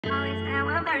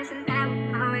person that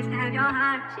will always have your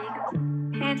heart. She goes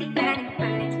anti-penny, but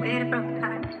it's with a broken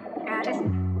heart. Girl, just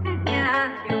let me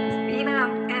love you, 'cause we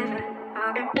belong together.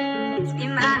 Oh girl, please be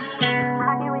mine.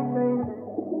 I can't wait forever.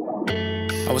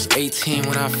 I was 18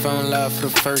 when I fell in love for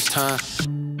the first time.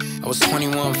 I was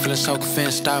 21, feeling so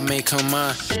convinced I'd make her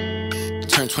mine.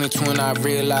 Turned 22 and I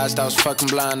realized I was fucking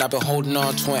blind. I've been holding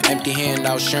on to an empty hand.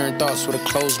 I was sharing thoughts with a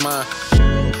closed mind.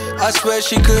 I swear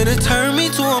she could've turned me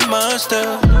to a monster.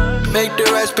 Make the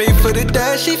rest pay for the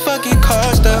debt she fucking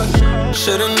cost her.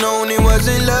 Should've known it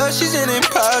wasn't love, she's an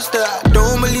imposter. I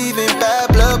don't believe in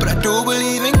bad blood, but I do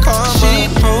believe in karma. She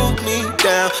broke me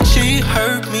down, she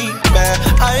hurt me bad.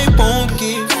 I won't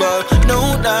give up,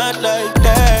 no, not like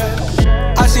that.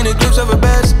 I seen a glimpse of her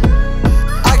best.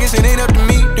 I guess it ain't up to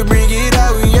me to bring it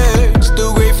out, yeah.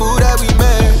 Still grateful that we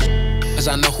met. Cause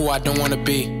I know who I don't wanna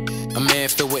be. A man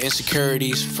filled with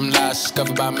insecurities from lies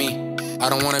discovered by me. I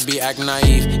don't wanna be acting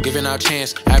naive, giving out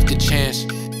chance after chance.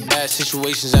 Bad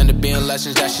situations end up being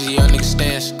lessons, that's just young nigga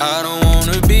stance. I don't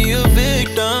wanna be a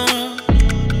victim.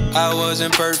 I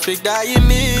wasn't perfect, I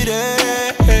admit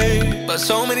it. But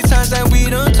so many times that we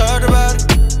done talked about it,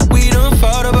 we done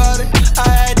fought about it. I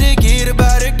had to get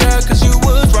about it, girl, cause you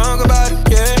was wrong about it,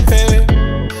 yeah.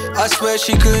 I swear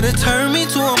she could've turned me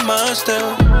to a monster.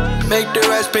 Make the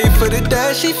rest pay for the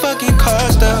debt she fucking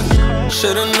cost her.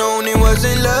 Should've known it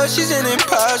wasn't love, she's an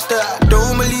imposter. I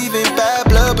don't believe in bad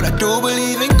blood, but I do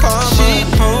believe in karma. She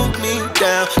broke me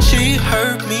down, she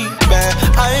hurt me bad.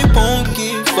 I won't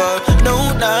give up, no,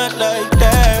 not like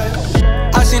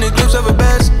that. I seen a glimpse of her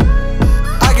best.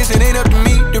 I guess it ain't up to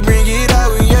me to bring it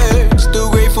out, yeah. Still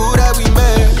grateful that we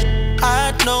met.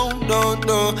 I know,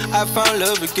 I found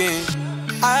love again.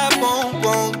 I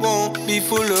won't be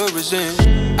full of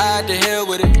resentment. I had to hell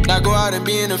with it, not go out and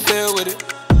be in the field with it.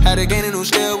 Had to gain a new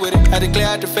skill with it, had to clear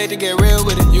out the fate to get real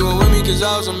with it. You were with me cause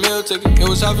I was a meal ticket. It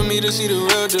was hard for me to see the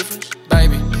real difference,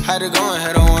 baby. Had to go and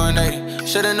head on 180.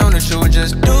 Should've known that you would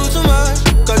just do too much.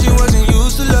 Cause you wasn't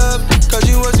used to love, cause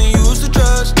you wasn't used to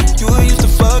trust. You were used to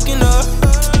fucking up.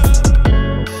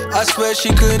 I swear she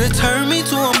could've turned me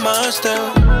to a monster.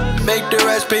 Make the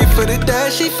rest pay for the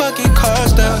debt she fucking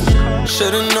cost her.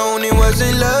 Should've known it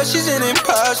wasn't love, she's an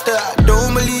imposter. I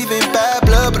don't believe in bad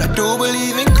blood, but I do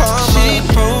believe in karma. She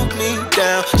broke me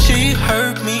down, she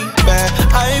hurt me bad.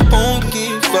 I won't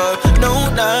give up, no,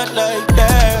 not like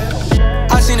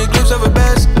that. I seen a glimpse of her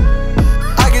best.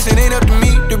 I guess it ain't up to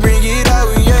me